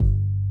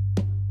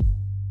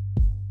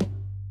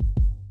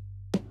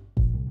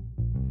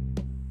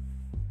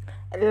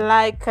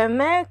like an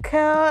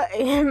echo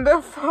in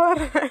the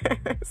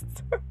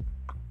forest.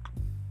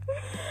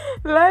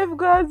 Life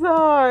goes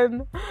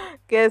on.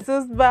 Guess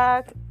who's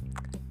back?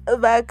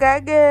 Back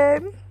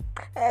again.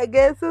 I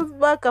guess who's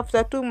back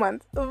after 2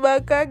 months?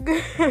 Back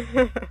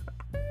again.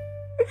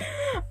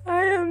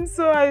 I am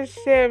so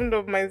ashamed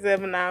of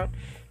myself now.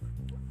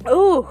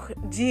 Oh,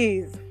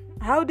 jeez.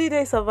 How did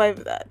I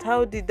survive that?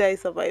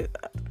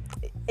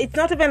 It's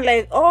not even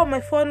like, oh, my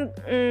phone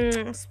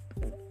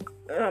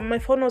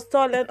was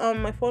stolen, or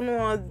my phone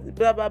was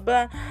blah blah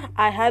blah.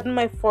 I had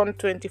my phone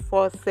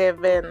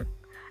 24/7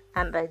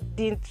 and I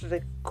didn't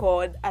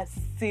record a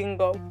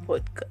single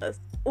podcast.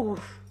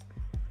 Oof.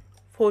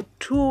 For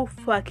 2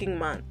 fucking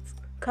months.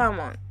 Come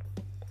on.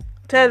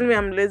 Tell me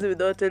I'm lazy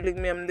without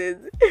telling me I'm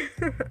lazy.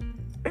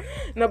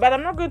 No, but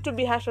I'm not going to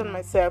be harsh on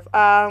myself.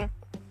 I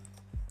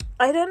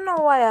don't know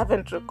why I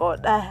haven't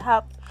recorded.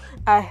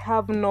 I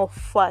have no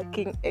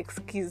fucking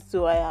excuse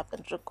to why I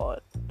haven't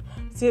recorded.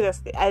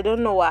 Seriously, I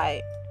don't know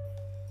why.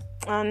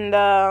 And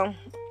the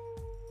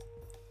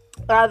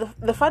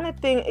funny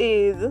thing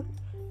is,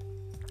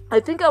 I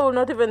think I will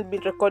not even be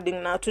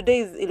recording now. Today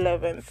is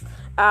 11th.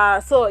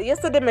 So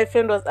yesterday my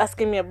friend was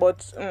asking me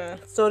about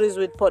stories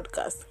with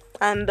podcasts,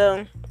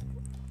 and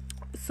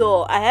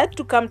so I had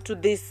to come to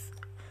this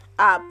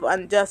app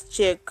and just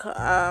check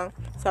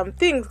some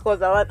things,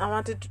 because I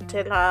wanted to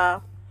tell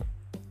her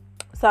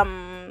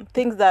some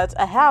things that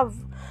I have,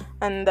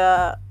 and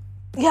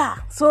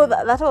so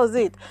that was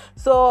it.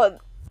 So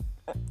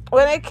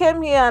when I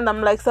came here, and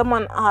I'm like,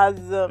 someone has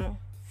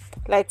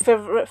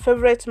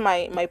favorite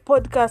my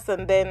podcast,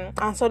 and then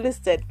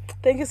unsolicited.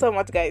 Thank you so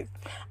much, guys.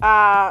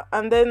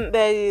 And then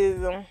there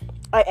is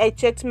I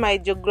checked my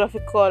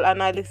geographical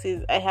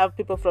analysis. I have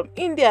people from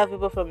India, I have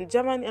people from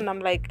Germany, and I'm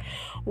like,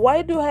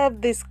 why do I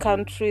have these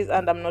countries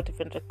and I'm not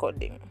even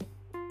recording?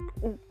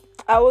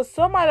 I was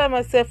so mad at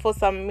myself for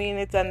some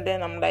minutes, and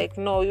then I'm like,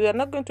 no, you are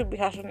not going to be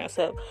harsh on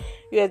yourself.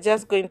 You are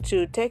just going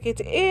to take it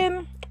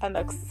in and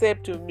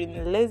accept you've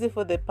been lazy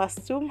for the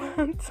past 2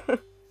 months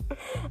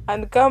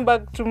and come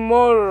back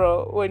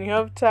tomorrow when you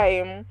have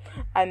time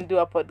and do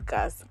a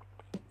podcast.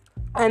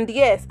 And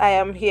yes, I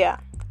am here.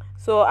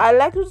 So I'd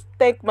like to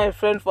thank my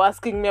friend for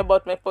asking me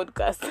about my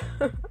podcast.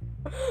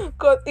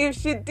 Because if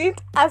she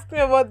didn't ask me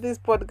about this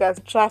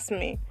podcast, trust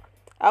me,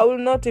 I will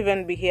not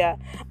even be here.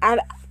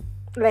 And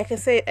like I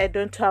said, I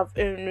don't have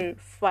any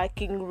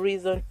fucking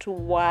reason to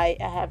why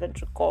I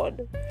haven't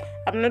recorded.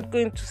 I'm not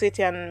going to sit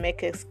here and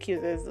make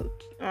excuses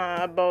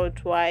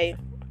about why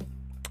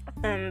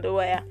and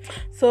where.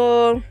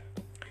 So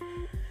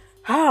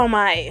how am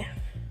I?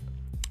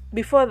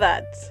 Before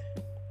that,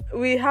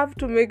 we have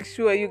to make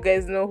sure you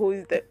guys know who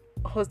is the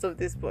host of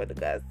this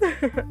podcast.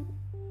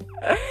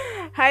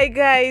 Hi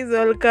guys,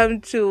 welcome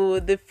to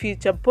the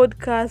Future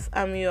Podcast.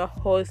 I'm your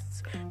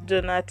host,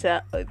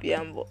 Donata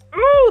Odhiambo.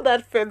 Oh,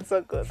 that felt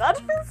so good. That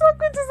feels so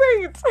good to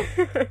say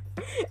it.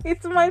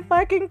 It's my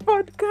fucking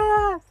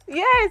podcast.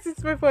 Yes,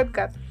 it's my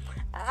podcast.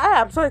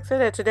 I'm so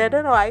excited today. I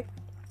don't know why.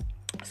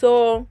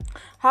 So,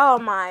 how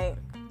am I?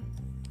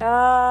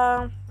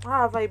 How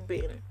have I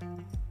been?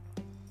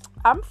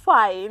 I'm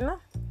fine.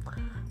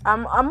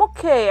 I'm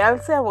okay. I'll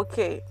say I'm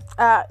okay.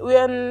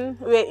 We're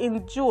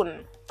in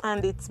June,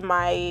 and it's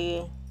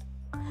my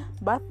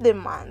birthday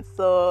month,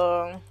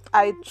 so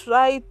I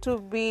try to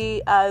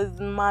be as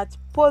much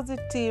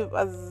positive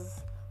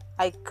as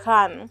I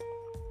can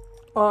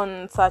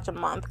on such a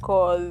month,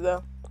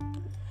 because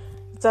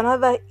it's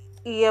another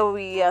year.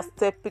 We are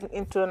stepping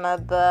into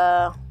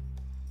another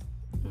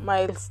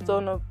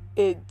milestone of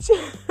age.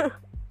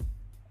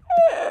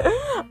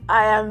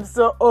 I am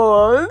so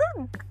old.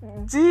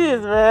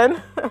 Jeez,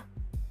 man.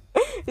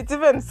 It's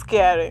even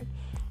scary.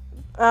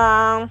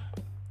 I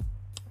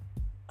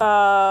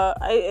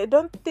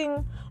don't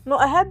think. No,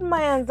 I had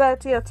my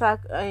anxiety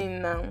attack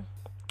in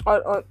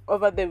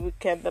over the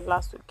weekend, the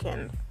last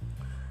weekend,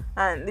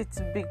 and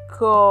it's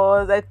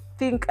because I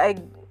think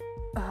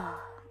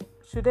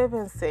should I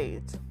even say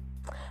it?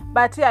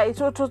 But yeah, it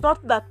was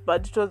not that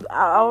bad. It was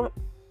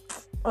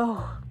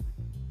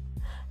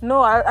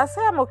no, I'll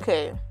say I'm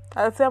okay.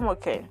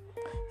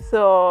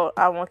 So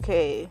I'm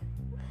okay.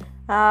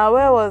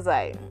 Where was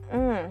I?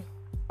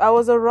 I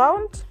was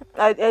around.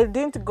 I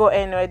didn't go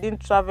anywhere. I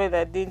didn't travel.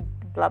 I didn't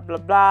blah blah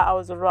blah. I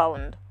was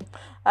around.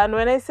 And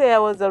when I say I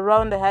was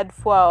around, I had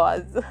 4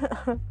 hours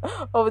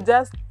of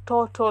just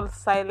total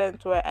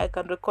silence where I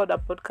can record a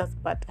podcast,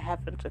 but I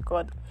haven't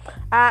recorded.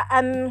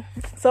 And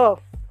so,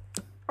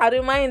 a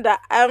reminder,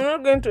 I'm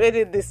not going to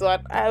edit this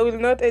one. I will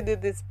not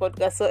edit this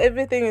podcast. So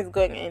everything is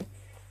going in.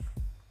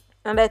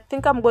 And I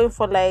think I'm going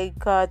for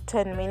like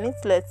 10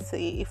 minutes. Let's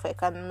see if I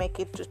can make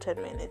it to 10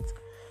 minutes.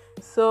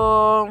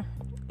 So,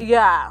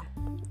 yeah.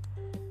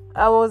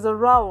 I was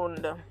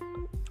around,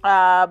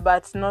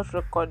 but not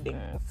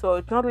recording. So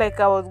it's not like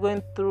I was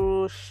going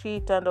through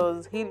shit and I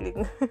was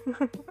healing.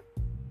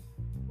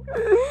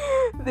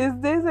 These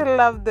days I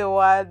love the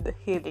word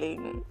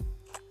healing.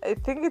 I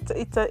think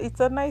it's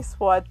a nice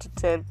word to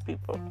tell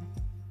people.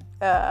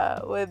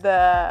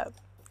 Whether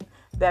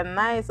they're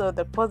nice or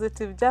they're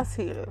positive, just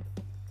heal.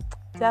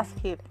 Just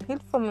heal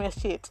from your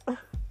shit.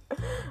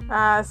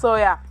 So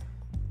yeah,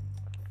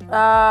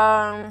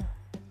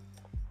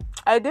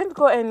 I didn't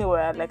go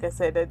anywhere. Like I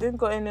said, I didn't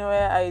go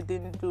anywhere. I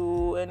didn't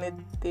do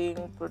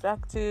anything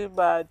productive,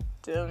 but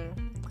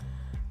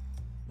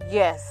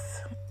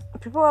yes,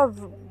 people have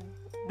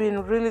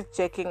been really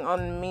checking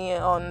on me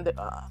on the,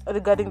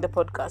 regarding the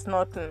podcast,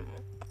 not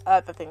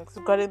other things,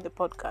 regarding the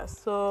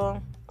podcast.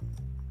 So,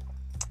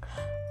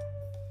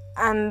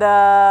 and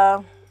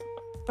I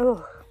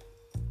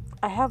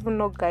have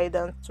no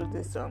guidance to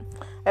this one.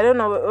 I don't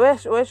know where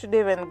should I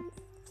even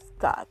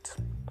start.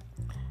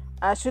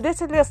 Should I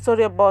tell you a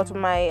story about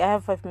I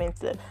have 5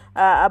 minutes left,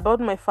 about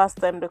my first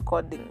time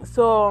recording.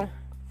 So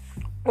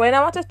when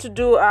I wanted to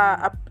do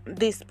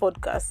this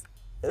podcast,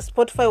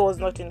 Spotify was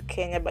not in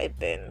Kenya by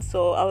then.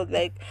 So I was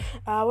like,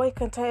 why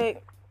can't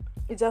I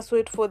just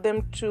wait for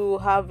them to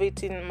have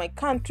it in my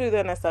country?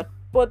 Then I start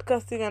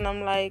podcasting, and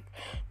I'm like,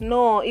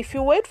 no, if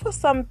you wait for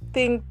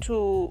something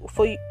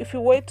for you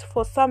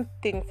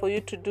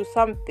to do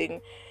something,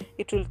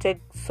 it will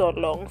take so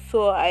long.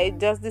 So I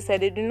just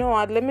decided, you know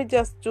what, let me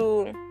just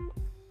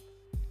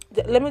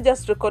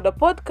record a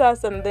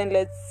podcast, and then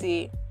let's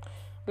see,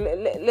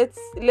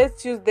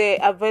 let's use the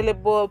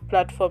available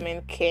platform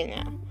in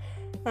Kenya.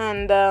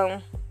 And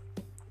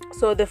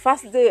so the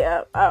first day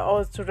I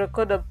was to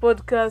record a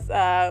podcast,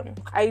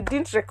 I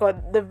didn't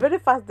record. The very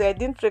first day I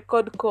didn't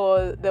record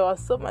because there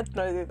was so much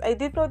noise. I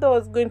didn't know there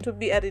was going to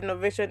be a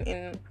renovation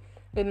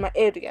in my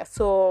area,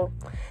 so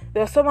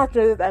there was so much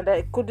noise and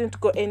I couldn't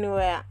go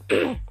anywhere.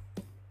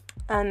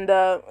 And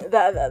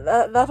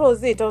that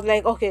was it. I was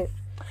like, okay,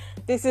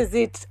 this is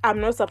it.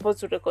 I'm not supposed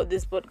to record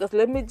this podcast.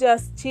 Let me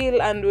just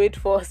chill and wait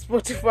for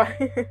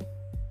Spotify.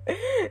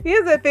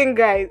 Here's the thing,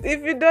 guys.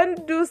 If you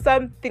don't do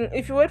something,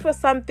 if you wait for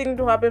something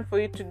to happen for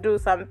you to do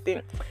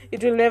something,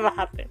 it will never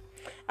happen.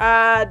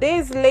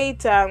 Days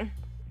later,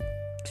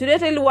 should I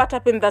tell you what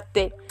happened that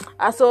day?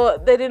 So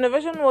the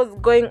renovation was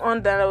going on,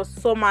 and I was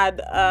so mad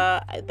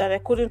that I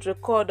couldn't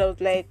record. I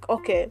was like,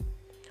 okay,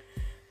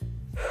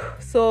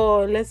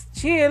 so let's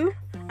chill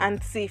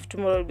and see if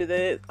tomorrow will be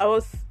there. I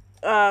was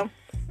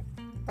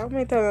how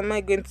many times am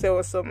I going to say I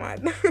was so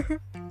mad?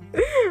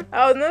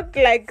 I was not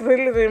like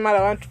really mad.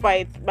 I want to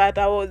fight, but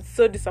I was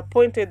so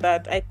disappointed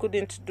that I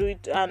couldn't do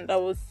it, and I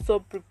was so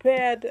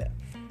prepared.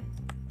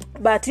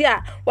 But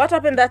yeah, what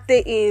happened that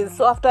day is,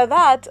 so after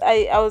that,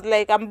 I was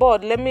like, I'm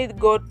bored. Let me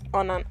go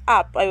on an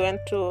app. I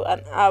went to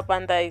an app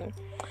and I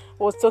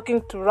was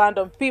talking to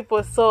random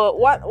people. So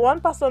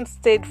one person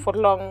stayed for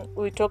long.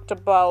 We talked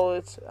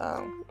about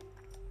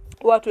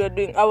what we were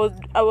doing. I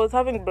was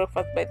having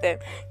breakfast by then,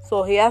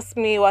 so he asked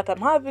me what I'm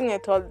having. I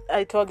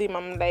told him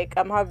I'm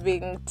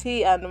having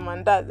tea and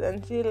mandazi,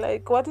 and she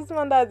like, what is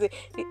mandazi?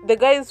 The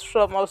guy is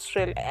from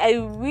Australia. I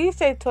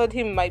wish I told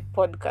him my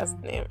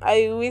podcast name.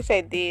 I wish I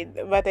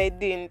did, but I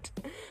didn't.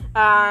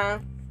 I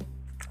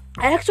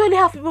actually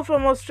have people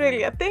from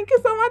Australia. Thank you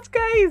so much,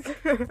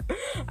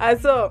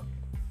 guys. So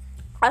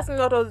asked me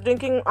what I was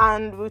drinking,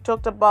 and we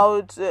talked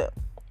about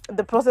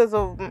the process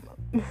of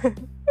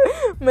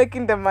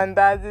making the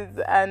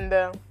mandazis, and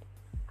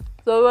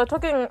so we were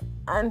talking,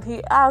 and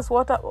he asked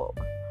what I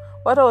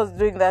was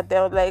doing that day.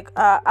 I was like,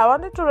 I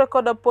wanted to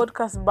record a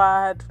podcast,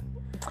 but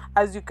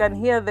as you can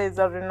hear, there's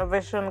a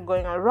renovation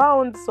going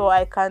around, so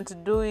I can't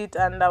do it.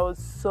 And I was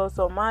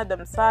so mad.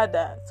 I'm sad,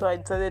 so I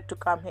decided to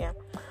come here.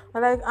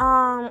 I'm like,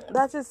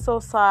 that is so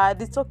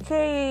sad. It's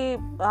okay.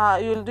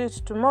 You'll do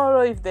it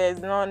tomorrow if there's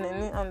no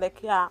any. I'm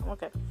like, yeah,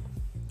 okay.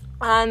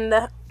 And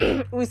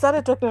we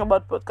started talking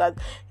about podcasts.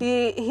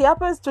 He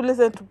happens to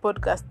listen to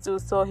podcasts too,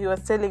 so he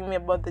was telling me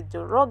about the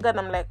Joe Rogan.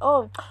 I'm like,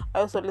 oh, I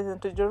also listen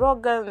to Joe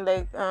Rogan,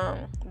 like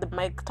the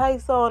Mike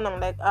Tyson.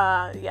 I'm like,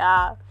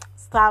 yeah,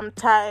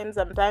 sometimes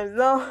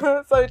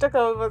no. So we talk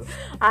about,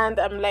 and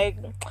I'm like,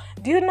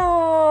 do you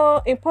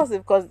know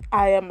Impulsive? Because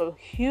I am a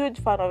huge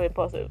fan of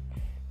Impulsive.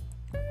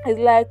 He's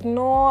like,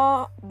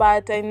 no,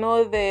 but I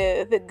know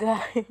the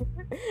guy.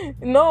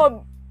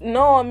 No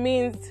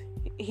means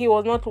he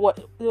was not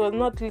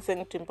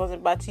listening to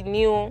Impossible, but he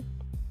knew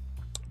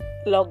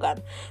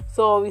Logan.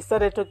 So we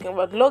started talking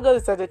about Logan. We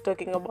started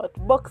talking about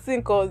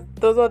boxing, because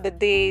those were the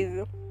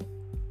days.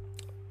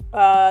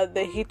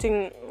 The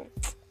hitting.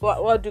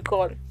 What do you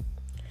call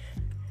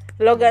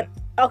Logan?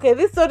 Okay,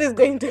 this story is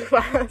going too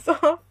fast. So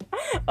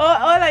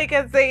all I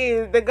can say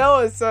is the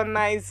guy was so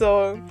nice.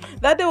 So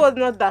that day was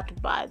not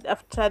that bad.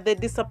 After the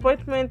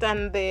disappointment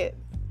and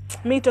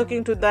me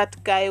talking to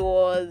that guy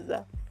was,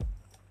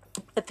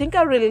 I think,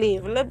 a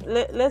relief.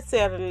 Let's say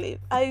a relief.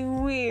 I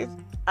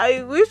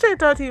wish I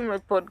told him my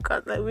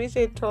podcast. I wish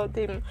I told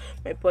him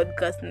my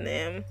podcast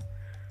name.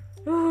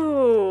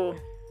 Ooh.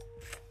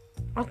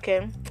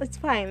 Okay, it's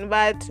fine.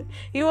 But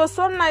he was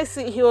so nice.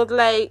 He was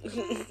like,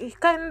 he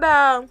kind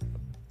of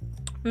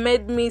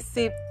made me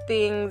see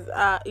things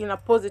in a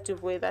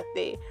positive way that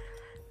day.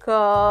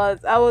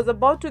 Because I was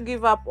about to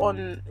give up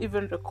on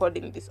even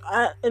recording this.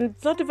 And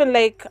it's not even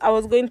like I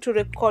was going to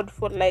record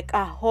for like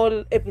a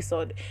whole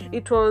episode.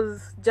 It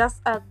was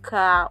just a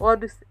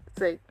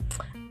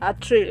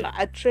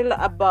trailer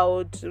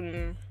about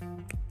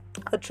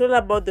a trailer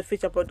about the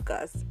Future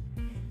podcast.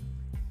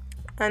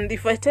 And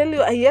if I tell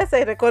you, yes,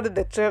 I recorded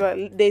the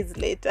trailer days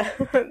later.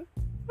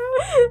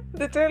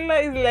 The trailer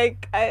is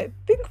like, I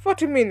think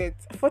 40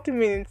 minutes.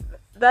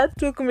 That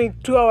took me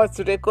 2 hours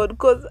to record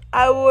because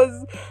I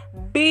was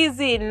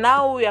busy.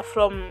 Now we are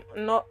from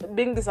not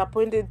being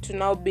disappointed to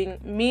now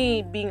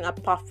being a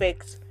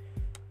perfect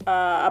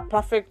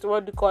perfect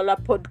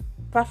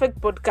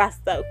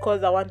podcaster,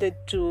 because I wanted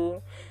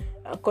to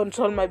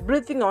control my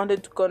breathing, I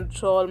wanted to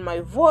control my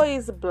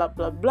voice, blah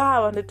blah blah. I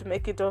wanted to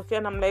make it okay,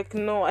 and I'm like,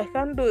 no, I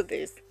can't do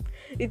this.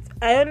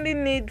 I only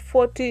need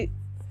 40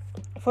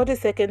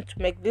 seconds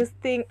to make this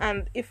thing,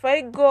 and if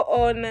I go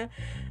on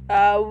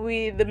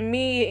with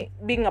me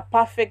being a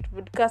perfect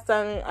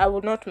podcaster, I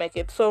will not make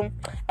it. So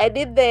I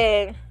did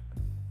the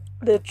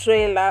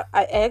trailer.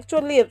 I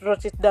actually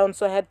wrote it down,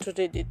 so I had to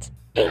read it.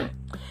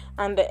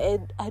 And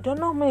I don't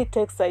know how many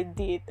takes I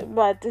did,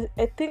 but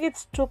I think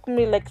it took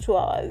me like 2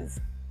 hours.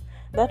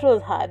 That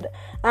was hard.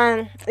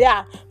 And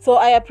yeah, so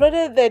I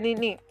uploaded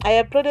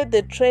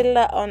the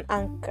trailer on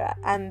Anchor,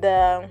 and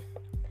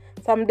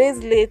some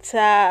days later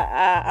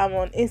I'm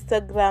on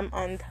Instagram,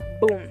 and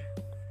boom,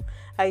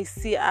 I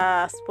see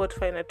a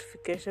Spotify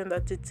notification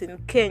that it's in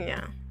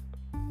Kenya.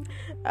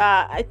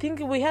 I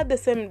think we had the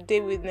same day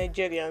with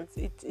Nigerians.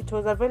 It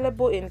was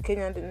available in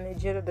Kenya and in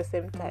Nigeria at the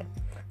same time.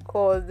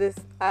 Because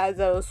as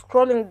I was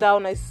scrolling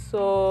down, I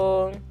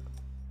saw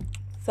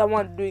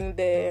someone doing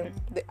the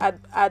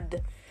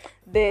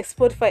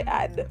Spotify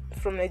ad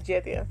from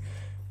Nigeria.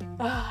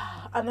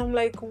 And I'm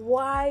like,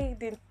 why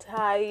didn't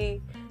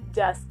I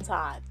just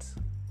start?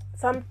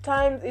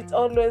 Sometimes it's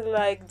always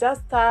like,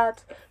 just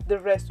start, the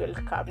rest will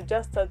come.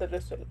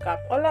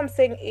 All I'm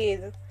saying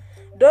is,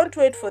 don't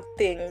wait for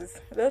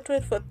things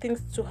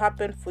to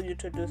happen for you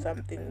to do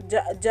something.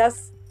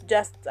 Just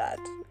start.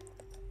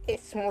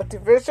 It's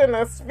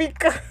motivational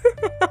speaker.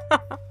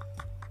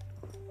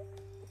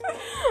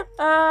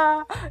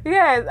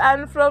 Yes,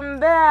 and from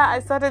there I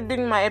started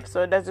doing my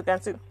episode, as you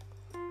can see,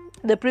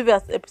 the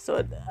previous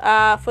episode.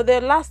 For the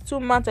last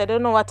 2 months, I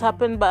don't know what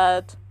happened,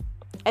 but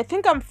I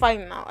think I'm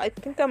fine now. I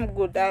think I'm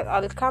good.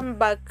 I'll come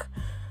back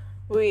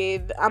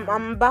with.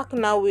 I'm back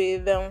now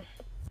with.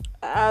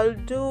 I'll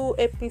do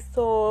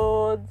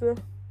episodes.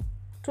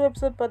 2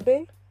 episodes per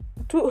day.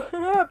 2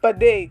 per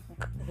day.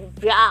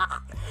 Yeah.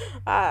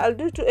 I'll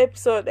do 2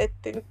 episodes, I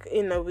think,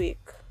 in a week.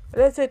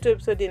 Let's say 2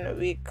 episodes in a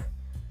week.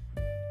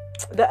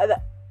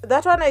 That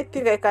one I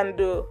think I can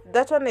do.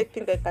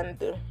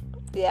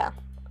 Yeah.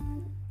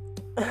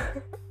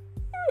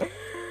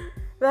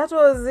 That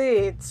was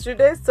it.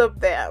 Should I stop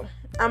there?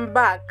 I'm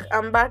back,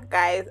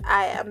 guys.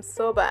 I am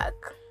so back.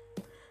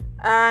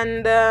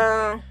 And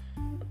I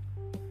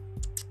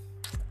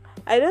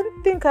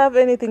don't think I have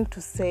anything to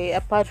say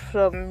apart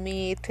from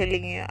me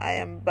telling you I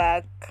am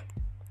back.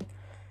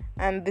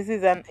 And this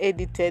is an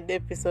edited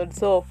episode,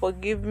 so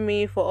forgive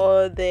me for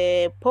all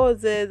the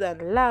pauses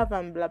and laugh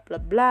and blah blah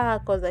blah,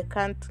 because I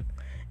can't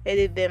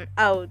edit them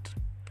out.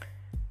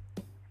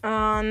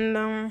 And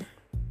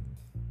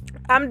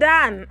I'm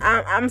done.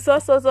 I'm so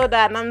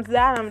done. I'm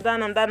done.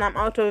 I'm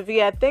out of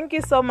here. Thank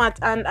you so much,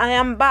 and I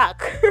am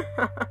back.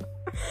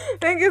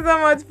 Thank you so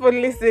much for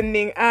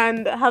listening,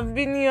 and have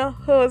been your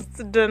host,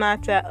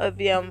 Donata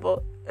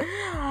Odhiambo.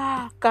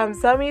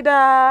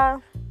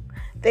 Kamsamida.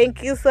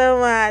 Thank you so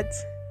much.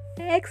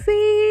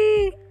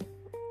 Exie.